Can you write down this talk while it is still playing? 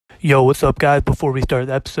Yo, what's up, guys? Before we start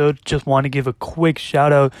the episode, just want to give a quick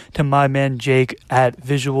shout out to my man Jake at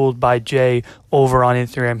Visuals by Jay over on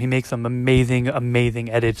Instagram. He makes some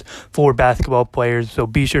amazing edits for basketball players, so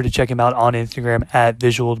be sure to check him out on Instagram at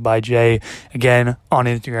Visuals by Jay. Again, on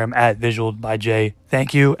Instagram at Visuals by Jay.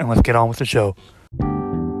 Thank you, and let's get on with the show.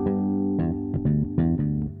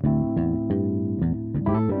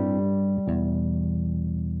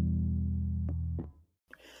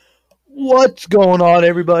 What's going on,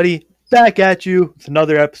 everybody? Back at you with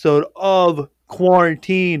another episode of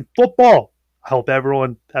Quarantine Football. I hope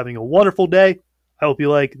everyone's having a wonderful day. I hope you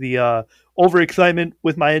like the overexcitement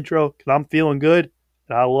with my intro because I'm feeling good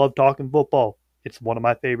and I love talking football. It's one of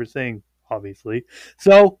my favorite things, obviously.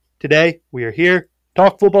 So today we are here to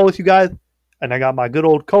talk football with you guys, and I got my good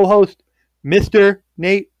old co-host, Mr.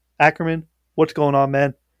 Nate Ackerman. What's going on,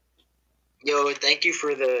 man? Yo, thank you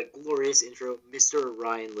for the glorious intro, Mr.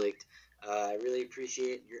 Ryan Licht. I really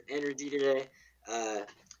appreciate your energy today.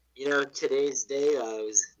 Today's day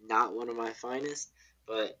was not one of my finest,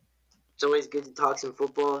 but it's always good to talk some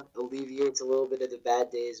football. Alleviates a little bit of the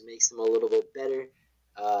bad days, makes them a little bit better.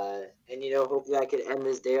 Hopefully I could end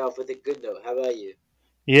this day off with a good note. How about you?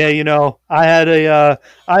 Yeah, I had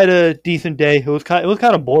a decent day. It was kind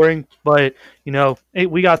of boring, but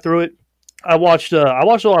we got through it. I watched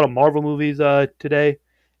a lot of Marvel movies today,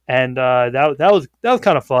 and that was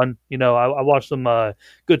kind of fun. I watched some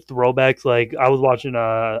good throwbacks. Like I was watching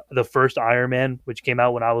the first Iron Man, which came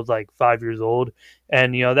out when I was like 5 years old,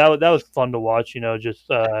 and that was fun to watch. It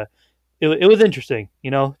was interesting.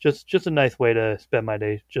 Just a nice way to spend my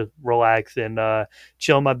day, just relax and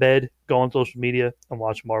chill in my bed, go on social media, and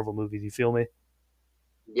watch Marvel movies. You feel me?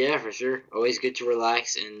 Yeah, for sure. Always good to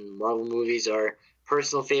relax, and Marvel movies are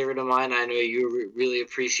personal favorite of mine. I know you really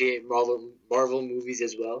appreciate Marvel movies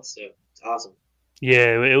as well, so it's awesome.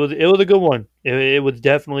 Yeah, it was a good one. It was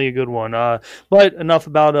definitely a good one. But enough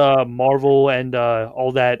about Marvel and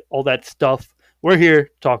all that stuff. We're here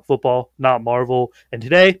to talk football, not Marvel. And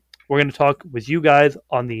today we're going to talk with you guys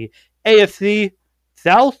on the AFC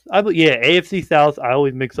South. AFC South. I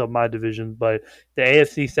always mix up my divisions, but the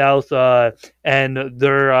AFC South and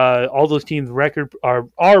their all those teams record are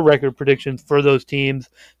our record predictions for those teams.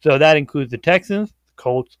 So that includes the Texans, the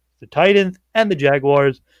Colts, the Titans, and the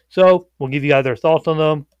Jaguars. So we'll give you guys our thoughts on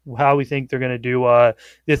them, how we think they're going to do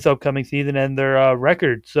this upcoming season, and their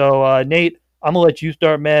record. So, Nate, I'm going to let you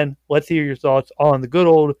start, man. Let's hear your thoughts on the good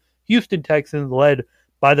old Houston Texans led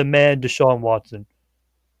by the man Deshaun Watson.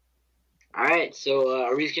 All right, so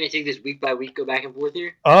are we just gonna take this week by week, go back and forth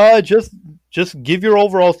here? Just give your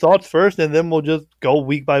overall thoughts first, and then we'll just go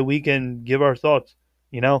week by week and give our thoughts.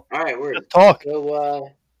 All right, word. Just talk. So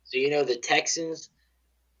the Texans,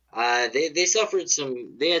 they suffered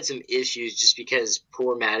they had some issues just because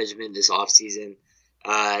poor management this offseason.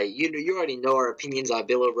 You already know our opinions on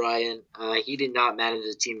Bill O'Brien. He did not manage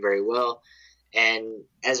the team very well, and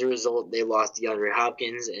as a result, they lost DeAndre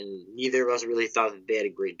Hopkins, and neither of us really thought that they had a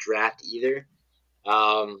great draft either. They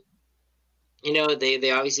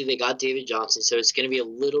obviously they got David Johnson, so it's going to be a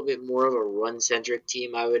little bit more of a run-centric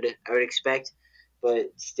team, I would expect,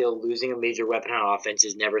 but still losing a major weapon on offense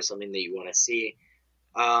is never something that you want to see.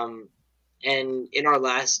 And in our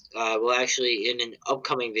last, in an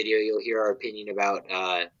upcoming video, you'll hear our opinion about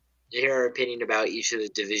each of the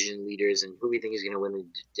division leaders and who we think is going to win the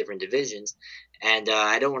different divisions. And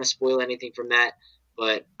I don't want to spoil anything from that,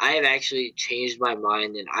 but I have actually changed my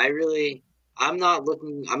mind, and I'm not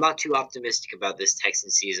too optimistic about this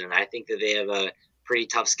Texans season. I think that they have a pretty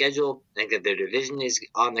tough schedule. I think that their division is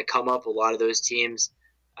on the come up. A lot of those teams,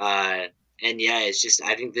 I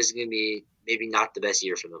think this is going to be maybe not the best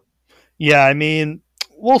year for them. Yeah, I mean,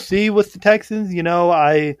 we'll see with the Texans.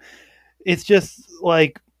 It's just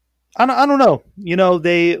like I don't know.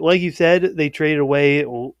 They, like you said, they traded away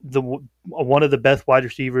one of the best wide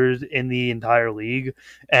receivers in the entire league,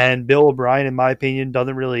 and Bill O'Brien, in my opinion,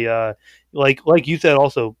 doesn't really like you said.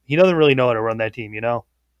 Also, he doesn't really know how to run that team.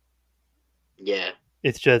 Yeah.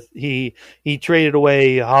 It's just he traded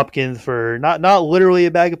away Hopkins for not literally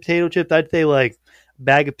a bag of potato chips. I'd say like a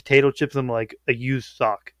bag of potato chips and like a used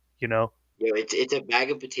sock. It's a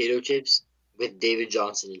bag of potato chips with David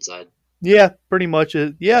Johnson inside. Yeah, pretty much.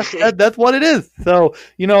 Yeah, that's what it is. So,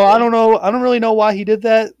 I don't know. I don't really know why he did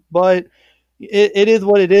that, but it is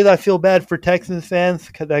what it is. I feel bad for Texans fans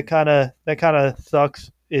because that kind of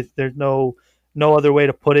sucks. There's no other way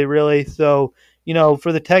to put it, really. So,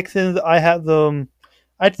 for the Texans, I have them.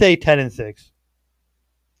 I'd say 10-6.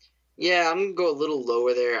 Yeah, I'm gonna go a little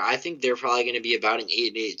lower there. I think they're probably gonna be about an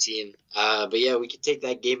 8-8 team. But yeah, we could take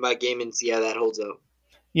that game by game and see how that holds up.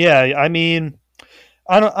 Yeah, I mean,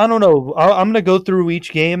 I don't know. I'm gonna go through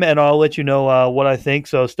each game and I'll let you know what I think.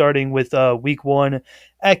 So starting with week one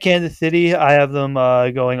at Kansas City, I have them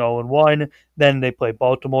going 0-1. Then they play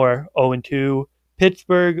Baltimore 0-2,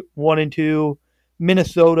 Pittsburgh 1-2,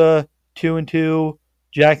 Minnesota 2-2,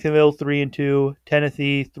 Jacksonville 3-2,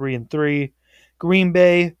 Tennessee 3-3, Green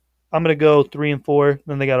Bay. I'm gonna go 3-4.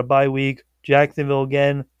 Then they got a bye week. Jacksonville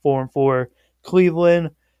again 4-4,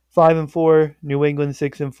 Cleveland 5-4, New England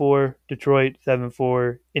 6-4, Detroit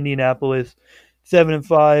 7-4, Indianapolis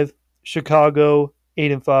 7-5, Chicago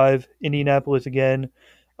 8-5, Indianapolis again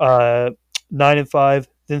 9-5,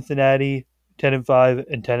 Cincinnati 10-5,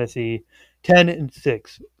 and Tennessee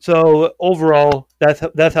 10-6. So overall,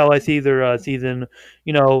 that's how I see their season,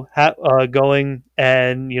 going.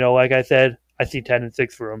 And like I said, I see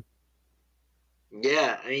 10-6 for them.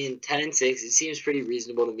 Yeah, I mean 10-6. It seems pretty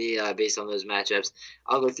reasonable to me based on those matchups.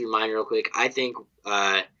 I'll go through mine real quick. I think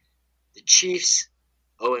the Chiefs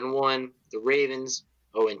 0-1, the Ravens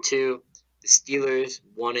 0-2, the Steelers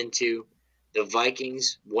 1-2, the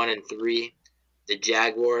Vikings 1-3, the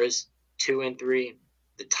Jaguars 2-3,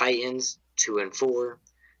 the Titans 2-4,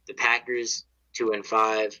 the Packers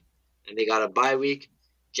 2-5, and they got a bye week.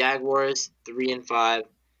 Jaguars 3-5,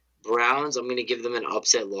 Browns. I'm gonna give them an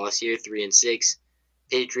upset loss here, 3-6.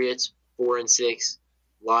 Patriots 4-6,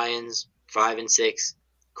 Lions 5-6,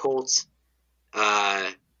 Colts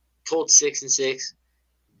uh, Colts 6-6,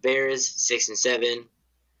 Bears 6-7,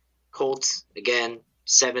 Colts again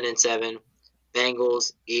 7-7,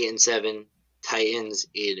 Bengals 8-7, Titans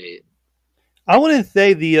 8-8. I wouldn't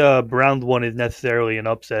say the Browns one is necessarily an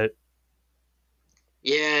upset.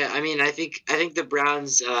 Yeah, I mean, I think the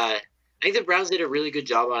Browns. I think the Browns did a really good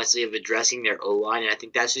job, honestly, of addressing their O line, and I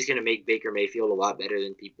think that's just going to make Baker Mayfield a lot better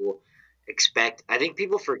than people expect. I think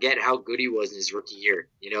people forget how good he was in his rookie year.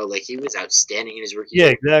 Like he was outstanding in his rookie Yeah,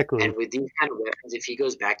 year, exactly. and with these kind of weapons, if he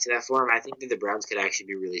goes back to that form, I think that the Browns could actually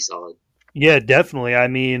be really solid. Yeah, definitely. I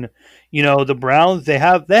mean, the Browns they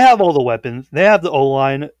have all the weapons. They have the O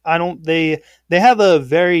line. I don't they have a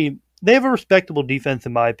respectable defense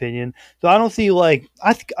in my opinion. So I don't see like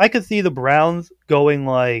I could see the Browns going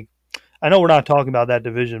like I know we're not talking about that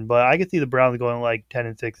division, but I could see the Browns going like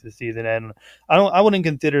 10-6 this season, and I wouldn't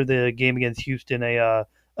consider the game against Houston a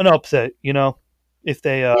an upset. If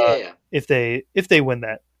they Yeah, yeah. if they win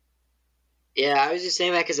that. Yeah, I was just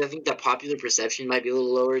saying that because I think that popular perception might be a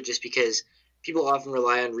little lower just because people often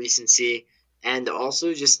rely on recency and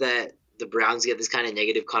also just that the Browns get this kind of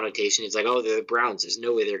negative connotation. It's like, oh, they're the Browns. There's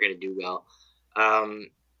no way they're going to do well.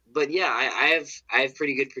 Um, but yeah, I have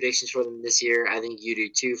pretty good predictions for them this year. I think you do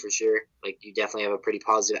too, for sure. Like you definitely have a pretty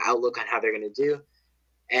positive outlook on how they're going to do.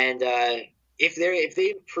 And if they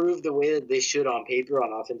improve the way that they should on paper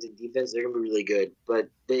on offense and defense, they're going to be really good. But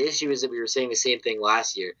the issue is that we were saying the same thing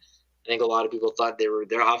last year. I think a lot of people thought their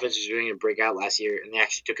offense was going to break out last year, and they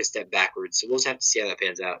actually took a step backwards. So we'll just have to see how that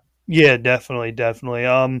pans out. Yeah, definitely, definitely.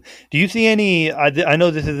 Do you see any? I know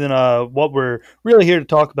this isn't what we're really here to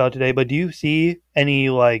talk about today, but do you see any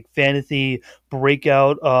like fantasy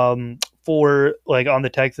breakout for like on the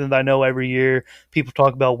Texans? I know every year people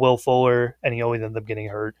talk about Will Fuller, and he always ends up getting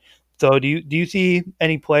hurt. So do you see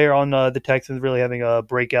any player on the Texans really having a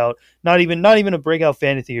breakout? Not even a breakout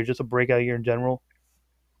fantasy or just a breakout year in general?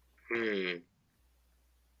 Hmm.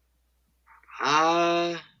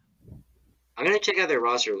 Uh, I'm gonna check out their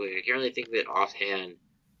roster real quick. I can't really think of it offhand.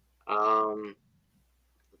 Um,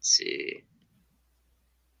 let's see.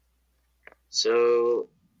 So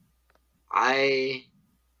I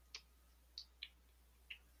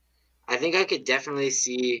I think I could definitely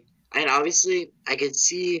see, and obviously I could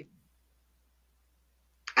see.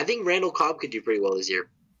 I think Randall Cobb could do pretty well this year.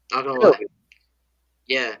 Not gonna lie. Really?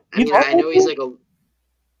 Yeah, I He's mean on I that know he's team. like a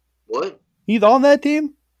what? He's on that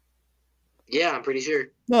team. Yeah, I'm pretty sure.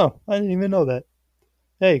 No, I didn't even know that.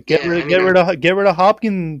 Hey, Yeah, I mean get rid of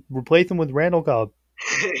Hopkins, replace him with Randall Cobb.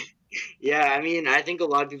 yeah, I mean, I think a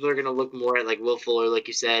lot of people are going to look more at like Will Fuller, like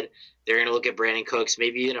you said. They're going to look at Brandon Cooks,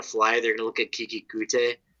 maybe even a flyer. They're going to look at Kiki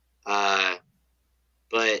Kute. Uh,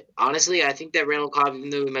 but honestly, I think that Randall Cobb, even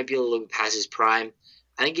though he might be a little bit past his prime,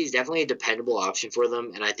 I think he's definitely a dependable option for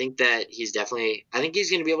them. And I think that I think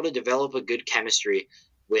he's going to be able to develop a good chemistry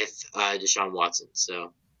with Deshaun Watson.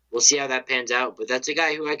 So we'll see how that pans out. But that's a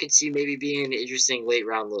guy who I could see maybe being an interesting late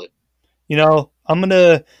round look. I'm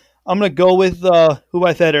gonna go with who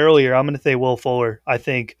I said earlier. I'm gonna say Will Fuller. I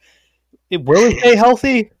think will he stay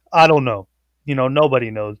healthy? I don't know.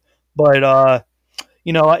 Nobody knows. But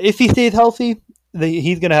if he stays healthy,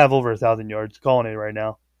 he's gonna have over 1,000 yards. Calling it right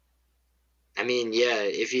now. I mean, yeah,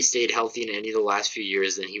 if he stayed healthy in any of the last few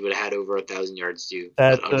years, then he would have had over 1,000 yards too.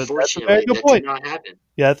 But That's a very unfortunately, good that did point. not happen.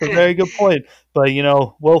 Yeah, that's a very good point. But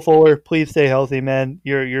Will Fuller, please stay healthy, man.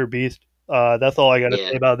 You're a beast. That's all I got to Yeah.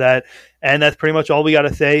 say about that. And that's pretty much all we got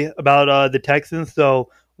to say about the Texans.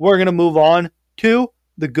 So we're gonna move on to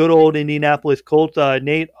the good old Indianapolis Colts.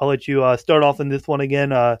 Nate, I'll let you start off in this one again.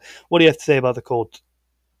 What do you have to say about the Colts?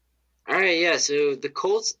 All right, yeah. So the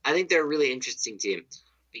Colts, I think they're a really interesting team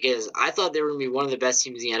because I thought they were going to be one of the best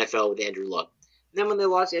teams in the NFL with Andrew Luck. And then when they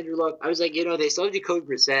lost Andrew Luck, I was like, they still have Jacoby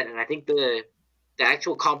Brissett, and I think the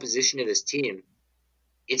actual composition of this team,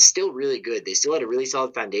 it's still really good. They still had a really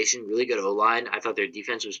solid foundation, really good O line. I thought their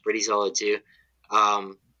defense was pretty solid too,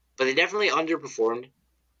 but they definitely underperformed.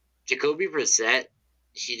 Jacoby Brissett,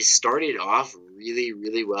 he just started off really,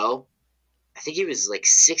 really well. I think he was like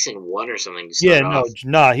 6-1 or something to Yeah, start no, off.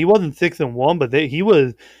 nah, he wasn't 6-1, but he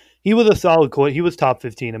was a solid coach. He was top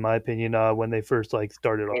 15 in my opinion when they first like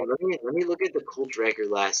started And off. let me look at the Colts record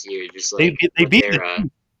last year, just They like they what beat the their Chiefs,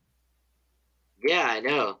 yeah, I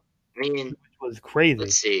know. I mean, which was let's crazy.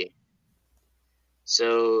 see.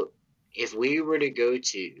 So if we were to go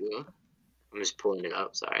to I'm just pulling it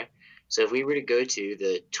up, sorry. So if we were to go to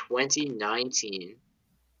the 2019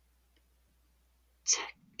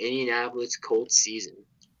 Indianapolis Colts season,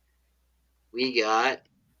 we got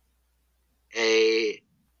a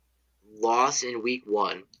loss in week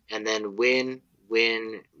 1 and then win,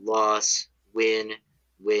 win, loss, win,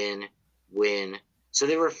 win, win. So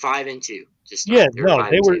they were 5-2 to Yeah, start. They were no,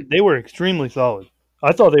 five they and were two. they were extremely solid.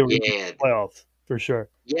 I thought they were going to Yeah, make the playoffs for sure.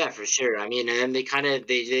 yeah, for sure. I mean, and then they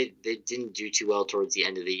didn't do too well towards the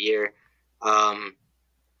end of the year, um,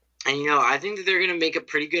 and I think that they're going to make a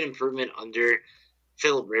pretty good improvement under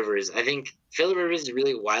Philip Rivers. I think Philip Rivers is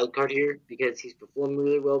really a wild card here because he's performed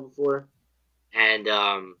really well before, and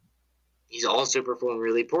he's also performed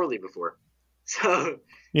really poorly before. So,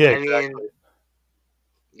 Yeah, I mean, exactly.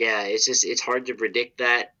 yeah, it's hard to predict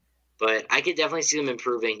that, but I could definitely see them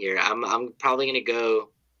improving here. I'm probably going to go.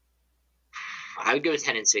 I would go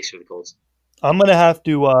 10-6 for the Colts. I'm gonna have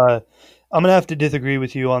to disagree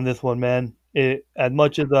with you on this one, man. As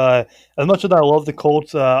much as I love the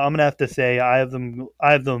Colts, I'm gonna have to say I have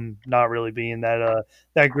them not really being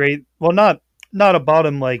that great. Well, not a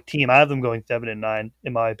bottom like team. I have them going 7-9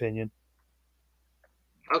 in my opinion.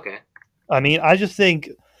 Okay. I mean, I just think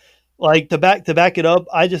like to back it up,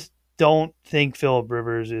 I just don't think Philip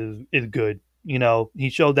Rivers is good. He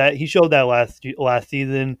showed that last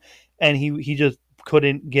season, and he just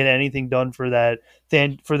couldn't get anything done for that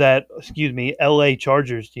L.A.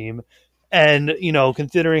 Chargers team, and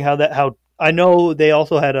considering how I know they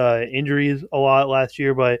also had injuries a lot last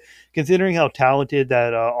year, but considering how talented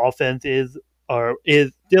that offense is or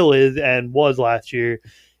is still is and was last year,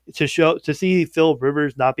 to see Philip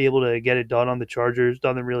Rivers not be able to get it done on the Chargers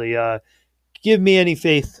doesn't really give me any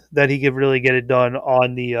faith that he could really get it done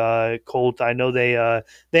on the Colts. I know they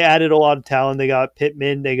added a lot of talent. They got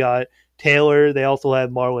Pittman, they got Taylor, they also have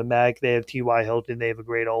Marlon Mack, they have T.Y. Hilton, they have a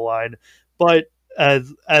great O line. But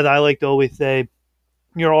as I like to always say,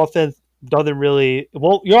 your offense doesn't really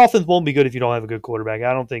well. Your offense won't be good if you don't have a good quarterback.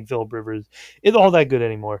 I don't think Philip Rivers is all that good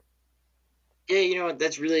anymore. Yeah,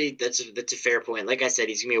 that's a fair point. Like I said,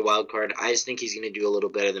 he's gonna be a wild card. I just think he's gonna do a little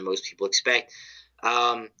better than most people expect.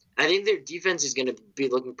 I think their defense is gonna be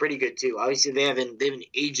looking pretty good too. Obviously, they have an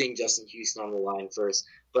aging Justin Houston on the line first,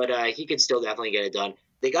 but he could still definitely get it done.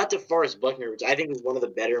 They got DeForest Buckner, which I think was one of the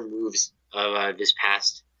better moves of this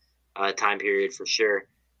past time period for sure.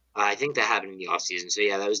 I think that happened in the offseason. So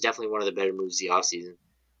yeah, that was definitely one of the better moves of the offseason.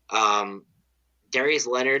 Um, Darius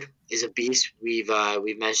Leonard is a beast. We've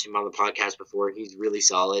mentioned him on the podcast before. He's really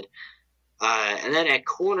solid. And then at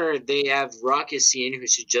corner, they have Rock Ya-Sin, who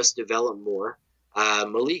should just develop more.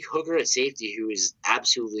 Malik Hooker at safety, who is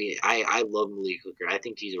absolutely I love Malik Hooker. I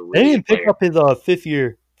think he's a They really good didn't pick player. up his fifth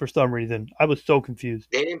year for some reason. I was so confused.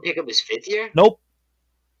 They didn't pick up his 5th year. Nope.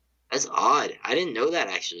 That's odd. I didn't know that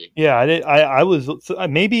actually. Yeah, I did. I was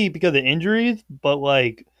maybe because of injuries, but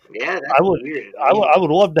like Yeah, I that's would weird. I I would mean, I would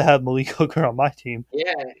love to have Malik Hooker on my team.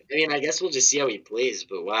 yeah, I guess we'll just see how he plays.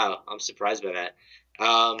 But wow, I'm surprised by that.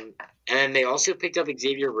 And then they also picked up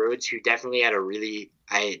Xavier Rhodes, who definitely had a really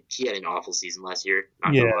he had an awful season last year.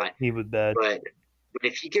 Not Yeah, gonna lie, he was bad. but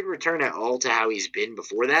if he could return at all to how he's been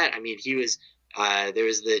before that, I mean, he was there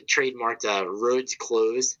was the trademarked Rhodes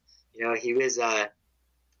closed.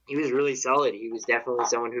 He was really solid. He was definitely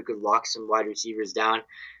someone who could lock some wide receivers down.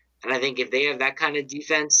 And I think if they have that kind of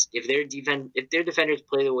defense, if their defenders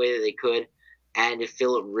play the way that they could, and if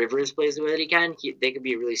Philip Rivers plays the way that he can, they could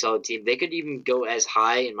be a really solid team. They could even go as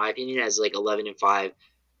high, in my opinion, as like 11-5.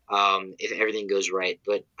 if everything goes right.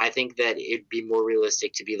 But I think that it'd be more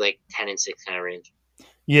realistic to be like 10-6 kind of range.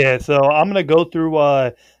 Yeah, so I'm gonna go through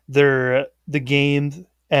the games,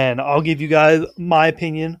 and I'll give you guys my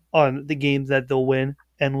opinion on the games that they'll win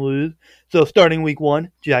and lose. So starting week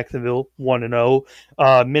one, Jacksonville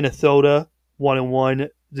 1-0, Minnesota 1-1,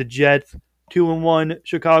 the Jets 2-1,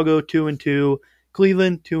 Chicago 2-2,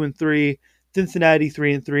 Cleveland 2-3, Cincinnati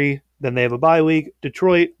 3-3. Then they have a bye week.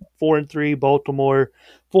 Detroit 4-3, Baltimore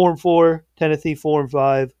 4-4, Tennessee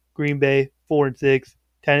 4-5, Green Bay 4-6,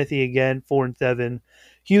 Tennessee again 4-7.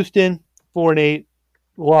 Houston 4-8,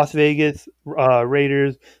 Las Vegas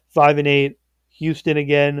Raiders 5-8, Houston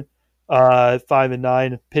again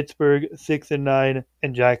 5-9, Pittsburgh 6-9,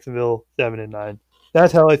 and Jacksonville 7-9.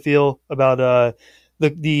 That's how I feel about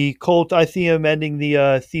the Colts. I see them ending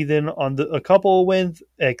the season on a couple of wins,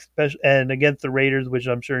 especially and against the Raiders, which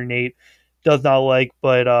I'm sure Nate does not like,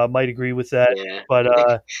 but might agree with that. Yeah.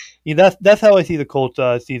 But yeah, that's how I see the Colts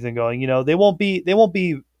season going. They won't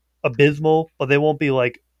be abysmal, but they won't be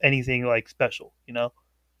like anything like special.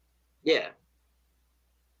 Yeah.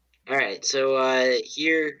 All right. So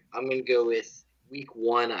here I'm gonna go with week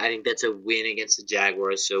one. I think that's a win against the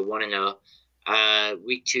Jaguars. So 1-0.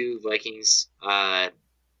 Week two Vikings. I'd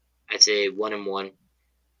say 1-1.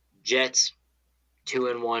 Jets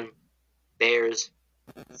 2-1. Bears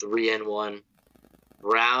 3-1.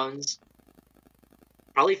 Browns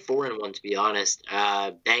probably 4-1 to be honest.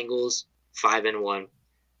 Bengals 5-1.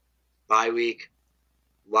 Bye week.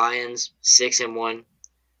 Lions 6-1.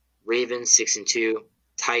 Ravens 6-2.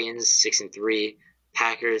 Titans 6-3.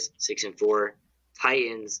 Packers 6-4.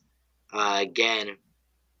 Titans again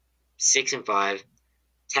 6-5.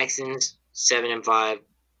 Texans 7-5.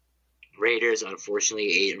 Raiders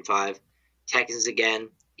unfortunately 8-5. Texans again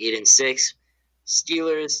 8-6.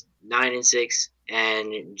 Steelers 9-6.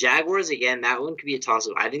 And Jaguars again. That one could be a toss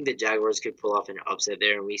up. I think the Jaguars could pull off an upset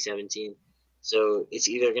there in Week 17. So it's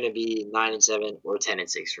either going to be 9-7 or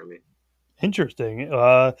 10-6 for me. Interesting.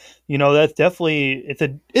 That's definitely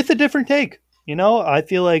it's a different take. I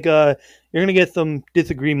feel like you're gonna get some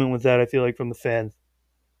disagreement with that. I feel like from the fans.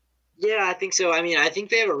 Yeah, I think so. I mean, I think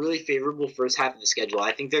they have a really favorable first half of the schedule.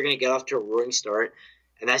 I think they're going to get off to a roaring start,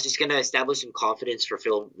 and that's just going to establish some confidence for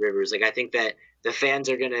Phil Rivers. Like, I think that the fans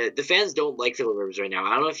don't like Phil Rivers right now.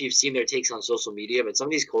 I don't know if you've seen their takes on social media, but some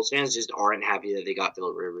of these Colts fans just aren't happy that they got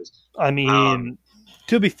Phil Rivers. I Um, mean,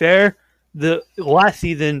 to be fair, the last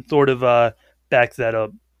season sort of backs that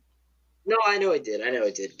up. no, I know it did,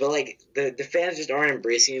 but like the fans just aren't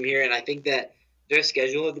embracing him here, and I think that their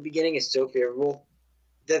schedule at the beginning is so favorable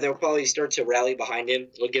that they'll probably start to rally behind him.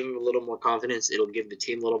 It'll give him a little more confidence. It'll give the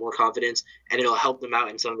team a little more confidence, and it'll help them out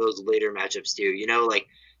in some of those later matchups too. Like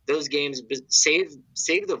those games. But save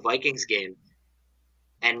the Vikings game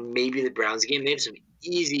and maybe the Browns game. They have some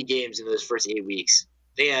easy games in those first 8 weeks.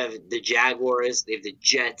 They have the Jaguars, they have the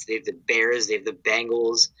Jets, they have the Bears, they have the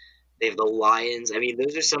Bengals, they have the Lions. I mean,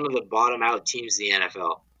 those are some of the bottom out teams in the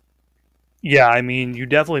NFL. Yeah, I mean, you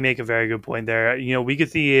definitely make a very good point there. We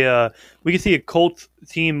could see a Colts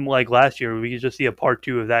team like last year. We could just see a part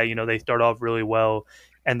two of that. They start off really well,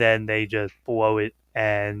 and then they just blow it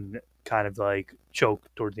and kind of like choke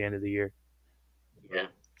towards the end of the year. Yeah.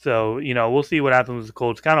 So, we'll see what happens with the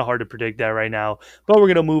Colts. Kind of hard to predict that right now. But we're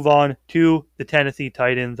going to move on to the Tennessee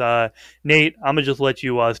Titans. Nate, I'm going to just let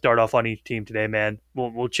you start off on each team today, man.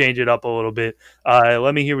 We'll change it up a little bit.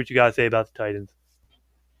 Let me hear what you guys say about the Titans.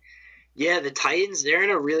 Yeah, the Titans, they're in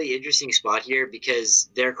a really interesting spot here because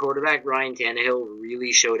their quarterback, Ryan Tannehill,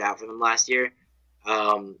 really showed out for them last year.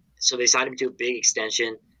 So they signed him to a big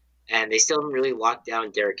extension, and they still haven't really locked down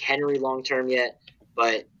Derrick Henry long term yet.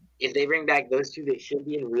 But if they bring back those two, they should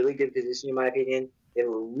be in really good position, in my opinion. They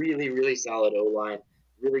have a really, really solid O line,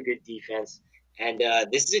 really good defense. And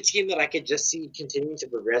this is a team that I could just see continuing to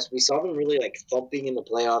progress. We saw them really like thumping in the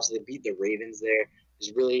playoffs. They beat the Ravens there. It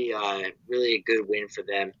was really, really a good win for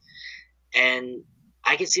them. And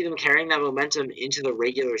I could see them carrying that momentum into the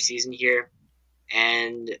regular season here.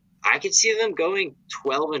 And I could see them going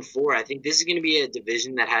 12-4. I think this is going to be a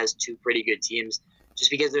division that has two pretty good teams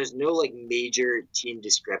just because there's no like major team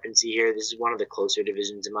discrepancy here. This is one of the closer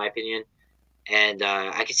divisions in my opinion. And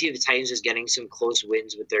I could see the Titans just getting some close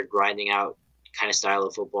wins with their grinding out kind of style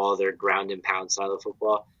of football, their ground and pound style of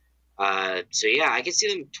football. So yeah, I could see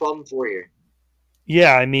them 12-4 here.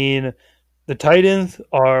 Yeah, I mean, The Titans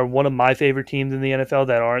are one of my favorite teams in the NFL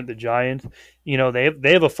that aren't the Giants. You know,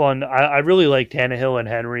 they have a fun. I really like Tannehill and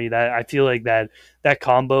Henry. That I feel like that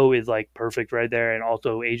combo is like perfect right there. And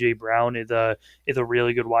also AJ Brown is a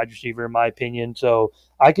really good wide receiver in my opinion. So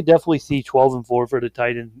I could definitely see 12-4 for the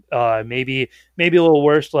Titans. Maybe a little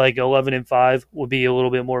worse, like 11-5 would be a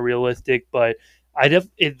little bit more realistic. But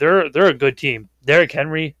they're a good team. Derrick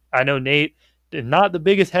Henry. I know Nate not the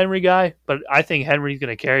biggest Henry guy, but I think Henry's going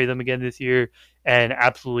to carry them again this year and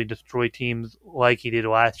absolutely destroy teams like he did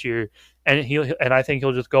last year. And I think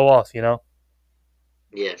he'll just go off. You know,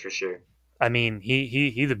 Yeah, for sure. I mean,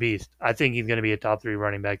 he's a beast. I think he's going to be a top three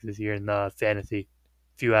running back this year in the fantasy,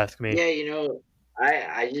 if you ask me. Yeah,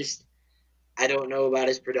 I don't know about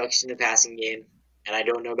his production in the passing game, and I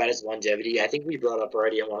don't know about his longevity. I think we brought up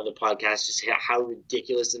already on one of the podcasts just how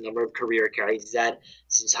ridiculous the number of career carries he's had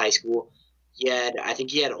since high school. I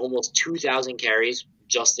think he had almost 2,000 carries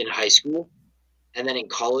just in high school, and then in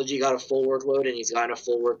college he got a full workload, and he's gotten a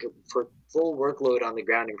full workload on the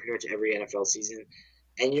ground in pretty much every NFL season.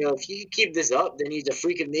 And if he can keep this up, then he's a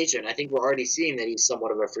freak of nature. And I think we're already seeing that he's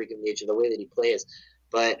somewhat of a freak of nature the way that he plays.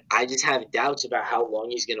 But I just have doubts about how long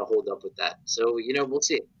he's going to hold up with that. So we'll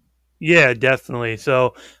see. Yeah, definitely.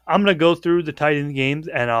 So I'm gonna go through the Titans games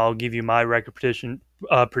and I'll give you my record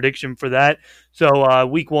prediction for that. So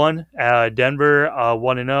week one, Denver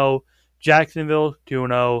 1-0, Jacksonville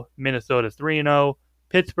 2-0, Minnesota 3-0,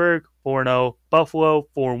 Pittsburgh 4-0, Buffalo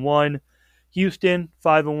 4-1, Houston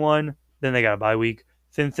 5-1. Then they got a bye week.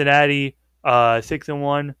 Cincinnati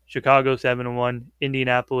 6-1, Chicago 7-1,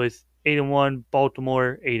 Indianapolis 8-1,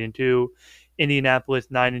 Baltimore 8-2, Indianapolis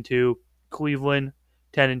 9-2, Cleveland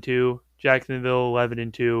 10-2, Jacksonville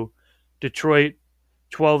 11-2, Detroit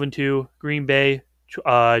 12-2, Green Bay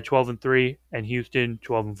 12-3, and Houston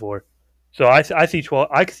 12-4. So I see 12.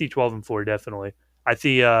 I can see 12-4 definitely. I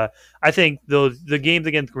see. I think the games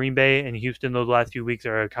against Green Bay and Houston those last few weeks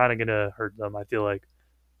are kind of gonna hurt them. I feel like.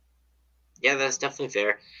 Yeah, that's definitely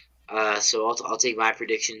fair. So I'll take my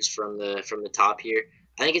predictions from the top here.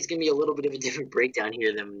 I think it's gonna be a little bit of a different breakdown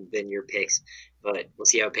here than your picks, but we'll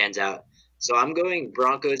see how it pans out. So I'm going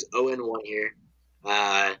Broncos 0-1 here.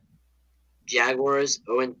 Uh, Jaguars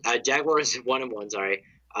 1-1. Sorry.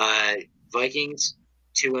 Uh, Vikings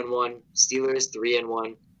 2-1. Steelers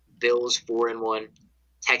 3-1. Bills 4-1.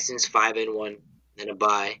 Texans 5-1. Then a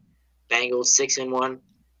bye. Bengals 6-1.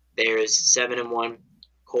 Bears 7-1.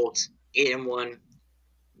 Colts 8-1.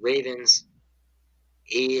 Ravens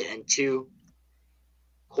 8-2.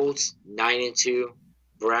 Colts 9-2.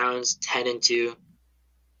 Browns 10-2.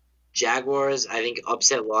 Jaguars, I think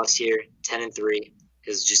upset loss here, 10-3,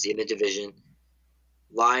 because just in the division.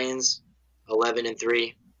 Lions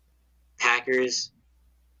 11-3. Packers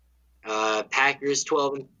Packers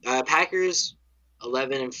 12 Packers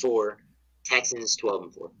 11-4. Texans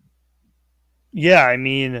 12-4. Yeah, I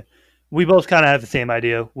mean, we both kind of have the same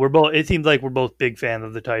idea. We're both. It seems like we're both big fans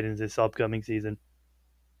of the Titans this upcoming season.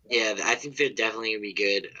 Yeah, I think they're definitely gonna be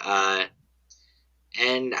good.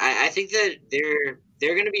 And I think that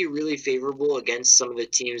they're going to be really favorable against some of the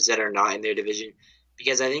teams that are not in their division,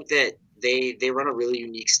 because I think that they run a really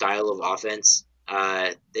unique style of offense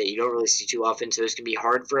that you don't really see too often. So it's going to be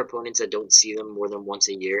hard for opponents that don't see them more than once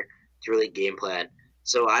a year to really game plan.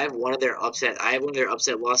 So I have one of their upset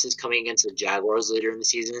losses coming against the Jaguars later in the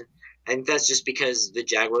season. I think that's just because the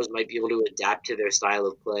Jaguars might be able to adapt to their style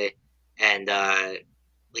of play and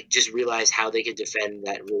just realize how they could defend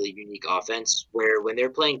that really unique offense. Where when they're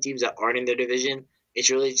playing teams that aren't in their division, it's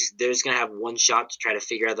really just they're just gonna have one shot to try to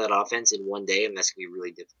figure out that offense in one day, and that's gonna be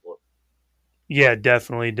really difficult. Yeah,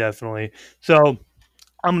 definitely, definitely. So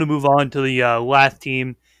I'm going to move on to the last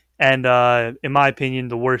team, and in my opinion,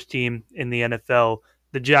 the worst team in the NFL,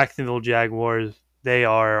 the Jacksonville Jaguars. They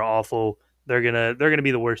are awful. They're gonna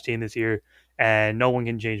be the worst team this year, and no one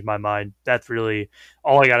can change my mind. That's really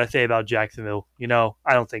all I gotta say about Jacksonville.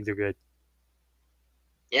 I don't think they're good.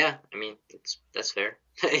 Yeah, I mean that's fair.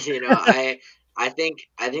 I think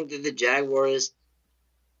that the Jaguars,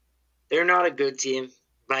 they're not a good team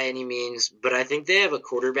by any means, but I think they have a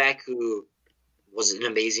quarterback who was an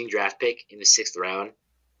amazing draft pick in the sixth round.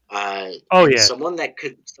 Oh And yeah, someone that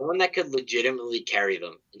could legitimately carry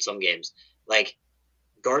them in some games. Like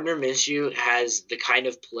Gardner Minshew has the kind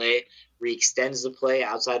of play where he extends the play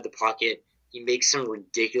outside the pocket. He makes some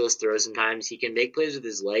ridiculous throws sometimes. He can make plays with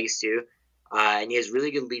his legs too, and he has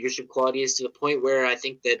really good leadership qualities to the point where I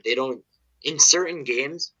think that they don't in certain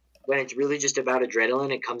games when it's really just about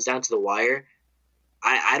adrenaline. It comes down to the wire.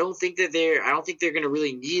 I don't think they're going to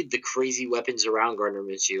really need the crazy weapons around Gardner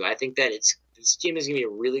Minshew. I think that this team is going to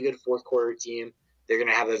be a really good fourth quarter team. They're going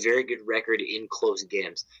to have a very good record in close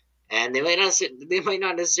games. and they might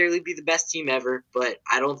not necessarily be the best team ever, but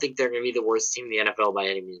I don't think they're going to be the worst team in the NFL by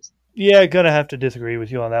any means. Yeah, gonna have to disagree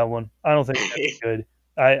with you on that one. I don't think that's good.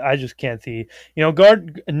 I just can't see.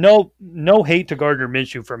 Guard no hate to Gardner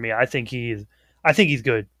Minshew for me. I think he's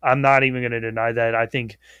good. I'm not even gonna deny that. I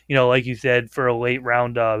think, like you said, for a late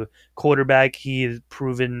round quarterback, he has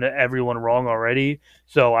proven everyone wrong already.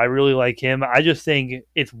 So I really like him. I just think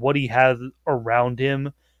it's what he has around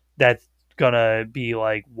him that's gonna be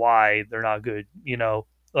like why they're not good.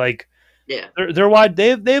 Like Yeah, they're wide.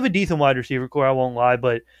 They have a decent wide receiver core. I won't lie,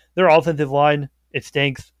 but their offensive line it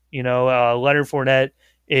stinks. Leonard Fournette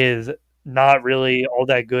is not really all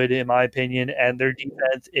that good in my opinion, and their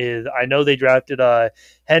defense is. I know they drafted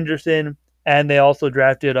Henderson and they also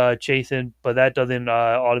drafted Chasen, but that doesn't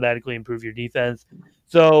automatically improve your defense.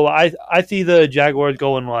 So I see the Jaguars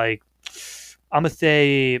going like I'm gonna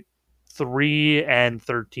say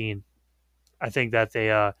 3-13. I think that's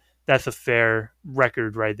a fair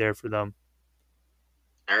record right there for them.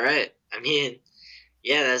 all right. I mean,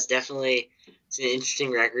 yeah, it's an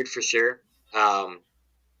interesting record for sure. Um,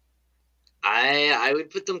 I would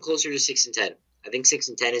put them closer to 6-10. I think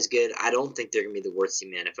 6-10 is good. I don't think they're gonna be the worst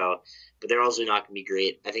team in the NFL, but they're also not gonna be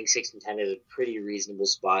great. I think 6-10 is a pretty reasonable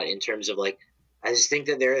spot in terms of like. I just think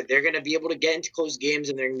that they're gonna be able to get into close games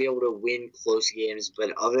and they're gonna be able to win close games.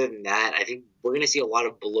 But other than that, I think we're gonna see a lot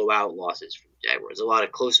of blowout losses from the Jaguars. A lot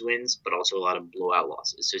of close wins, but also a lot of blowout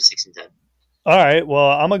losses. So 6-10. All right. Well,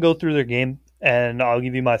 I'm gonna go through their game and I'll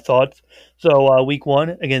give you my thoughts. So, week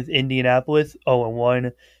one against Indianapolis,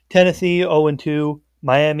 0-1, Tennessee 0-2,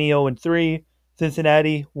 Miami 0-3,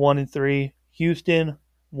 Cincinnati 1-3, Houston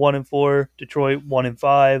 1-4, Detroit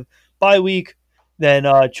 1-5. Bye week, then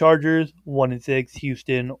Chargers 1-6,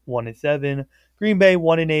 Houston 1-7, Green Bay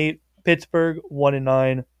 1-8, Pittsburgh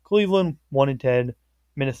 1-9, Cleveland 1-10,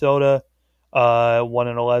 Minnesota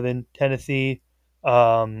 1-11, Tennessee.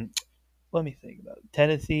 Let me think about it.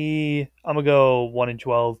 Tennessee. I'm gonna go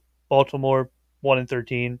 1-12. Baltimore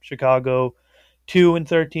 1-13. Chicago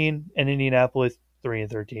 2-13, and Indianapolis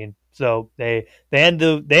 3-13. So they end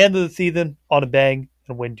the season on a bang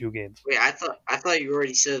and win 2 games. Wait, I thought you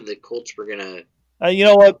already said the Colts were gonna. You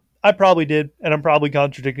know what? I probably did, and I'm probably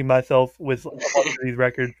contradicting myself with a bunch of these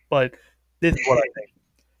records, but this is what I think.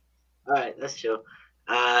 All right, that's chill.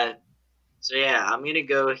 Uh, so yeah, I'm gonna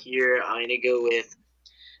go here. I'm gonna go with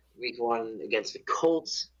week one against the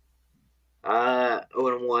Colts.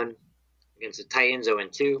 0-1 against the Titans.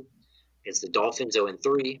 0-2 against the Dolphins.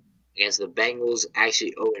 0-3 against the Bengals.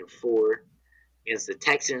 Actually 0-4 against the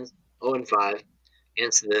Texans. 0-5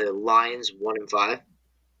 against the Lions. 1-5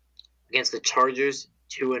 against the Chargers.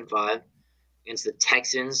 2-5 against the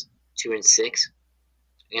Texans. 2-6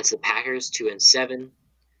 against the Packers. 2-7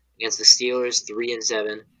 against the Steelers.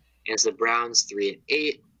 3-7 against the Browns.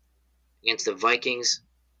 3-8 against the Vikings.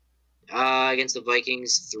 Against the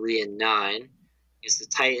Vikings, 3-9. Against the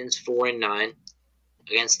Titans, 4-9.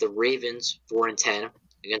 Against the Ravens, 4-10.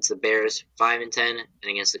 Against the Bears, 5-10, and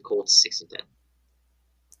against the Colts, 6-10.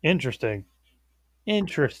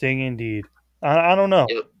 Interesting indeed. I don't know.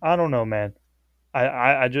 Yep, I don't know, man.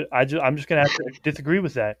 I'm just gonna have to disagree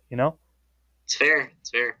with that. it's fair. It's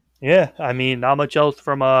fair. Yeah, I mean, not much else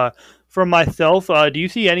from myself. Do you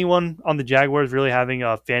see anyone on the Jaguars really having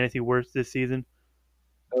a fantasy worst this season?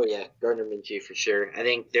 Oh yeah, Gardner Minshew for sure. I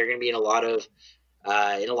think they're going to be in a lot of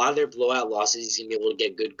their blowout losses. He's going to be able to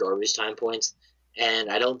get good garbage time points, and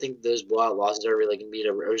I don't think those blowout losses are really going to be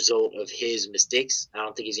a result of his mistakes. I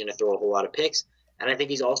don't think he's going to throw a whole lot of picks, and I think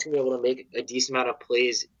he's also going to be able to make a decent amount of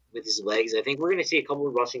plays with his legs. I think we're going to see a couple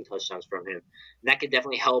of rushing touchdowns from him, and that could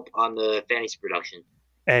definitely help on the fantasy production.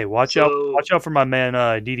 Hey, watch out! So Watch out for my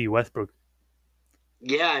man, D.D. Westbrook.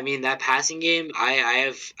 yeah, I mean that passing game,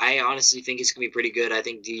 I honestly think it's gonna be pretty good. I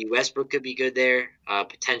think D Westbrook could be good there,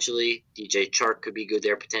 potentially. DJ Chark could be good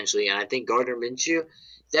there potentially, and I think Gardner Minshew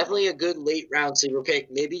definitely a good late round sleeper pick.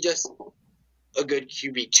 Maybe just a good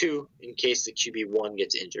QB2 in case the QB1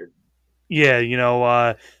 gets injured. Yeah,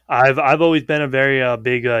 I've always been a very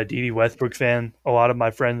big D.D. Westbrook fan. A lot of my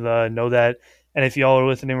friends know that, and if y'all are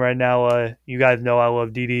listening right now, you guys know I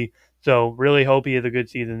love D.D. So really hope he has a good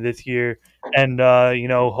season this year, and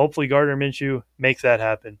hopefully Gardner Minshew makes that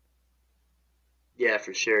happen. Yeah,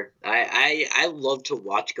 for sure. I love to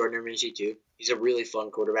watch Gardner Minshew too. He's a really fun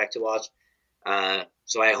quarterback to watch.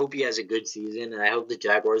 So I hope he has a good season, and I hope the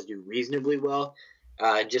Jaguars do reasonably well.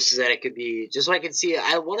 Just so that it could be, just so I can see.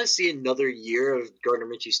 I want to see another year of Gardner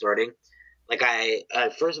Minshew starting. Like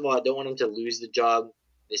first of all, I don't want him to lose the job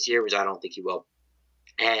this year, which I don't think he will,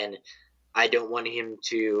 and I don't want him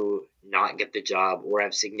to not get the job or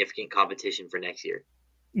have significant competition for next year.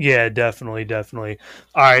 Yeah, definitely, definitely.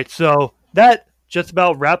 All right, so that just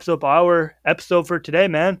about wraps up our episode for today,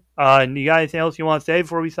 man. And you got anything else you want to say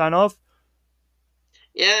before we sign off?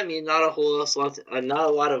 Yeah, I mean, not a whole lot,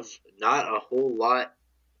 not a whole lot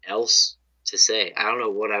else to say. I don't know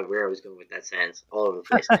where I was going with that sentence, all over the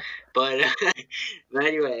place. But, but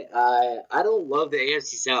anyway, I don't love the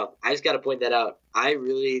AFC South. I just got to point that out.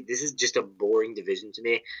 This is just a boring division to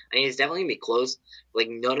me. I mean, it's definitely gonna be close. Like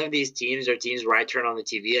none of these teams are teams where I turn on the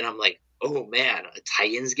TV and I'm like, oh man, a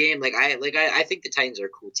Titans game. I think the Titans are a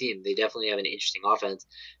cool team. They definitely have an interesting offense.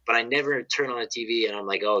 But I never turn on the TV and I'm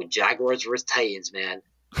like, oh, Jaguars versus Titans, man.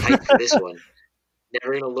 Hype for this one.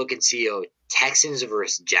 Never gonna look and see, oh, Texans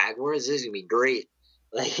versus Jaguars. This is gonna be great.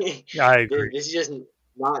 Like I agree. this is just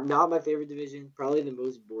not my favorite division. Probably the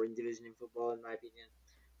most boring division in football, in my opinion.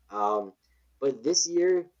 Um, but this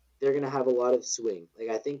year they're gonna have a lot of swing. Like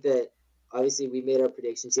I think that obviously we made our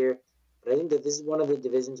predictions here, but I think that this is one of the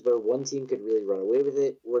divisions where one team could really run away with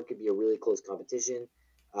it, or it could be a really close competition.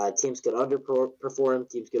 Teams could underperform,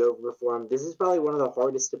 teams could overperform. This is probably one of the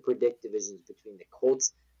hardest to predict divisions between the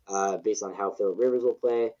Colts, based on how Philip Rivers will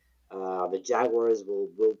play. The Jaguars will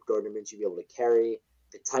Gardner Minshew be able to carry.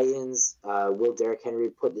 The Titans, will Derrick Henry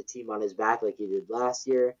put the team on his back like he did last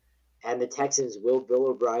year? And the Texans, will Bill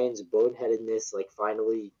O'Brien's boneheadedness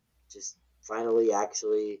finally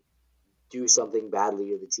actually do something badly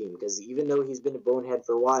to the team? Because even though he's been a bonehead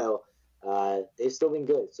for a while, they've still been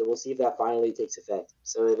good. So we'll see if that finally takes effect.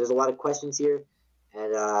 So there's a lot of questions here,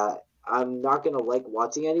 and I'm not gonna like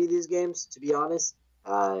watching any of these games, to be honest.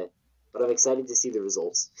 But I'm excited to see the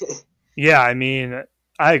results. Yeah, I mean,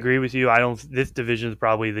 I agree with you. I don't. This division is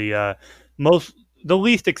probably most the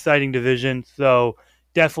least exciting division. So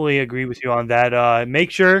definitely agree with you on that.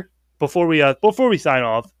 Make sure before we sign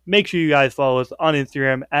off, make sure you guys follow us on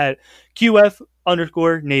Instagram at QF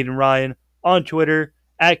underscore Nathan Ryan, on Twitter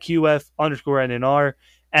at QF underscore NNR,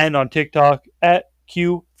 and on TikTok at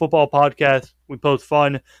Q Football Podcast. We post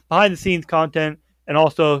fun behind the scenes content and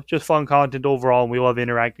also just fun content overall. And we love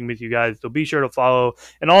interacting with you guys. So be sure to follow.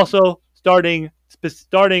 And also starting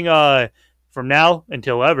from now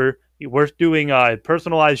until ever, we're doing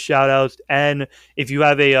personalized shout outs. And if you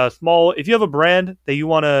have if you have a brand that you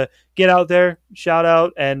want to get out there, shout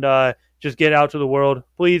out and just get out to the world,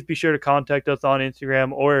 please be sure to contact us on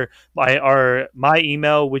Instagram or my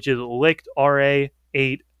email, which is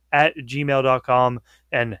lickedra8 at gmail.com.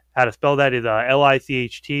 And how to spell that is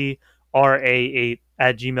LICHT ra8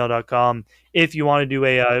 at gmail.com. If you want to do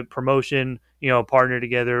a promotion, partner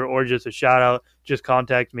together, or just a shout out, just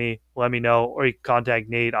contact me, let me know, or you can contact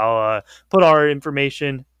Nate. I'll put our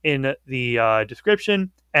information in the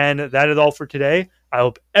description. And that is all for today. I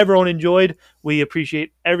hope everyone enjoyed. We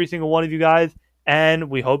appreciate every single one of you guys, and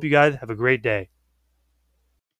we hope you guys have a great day.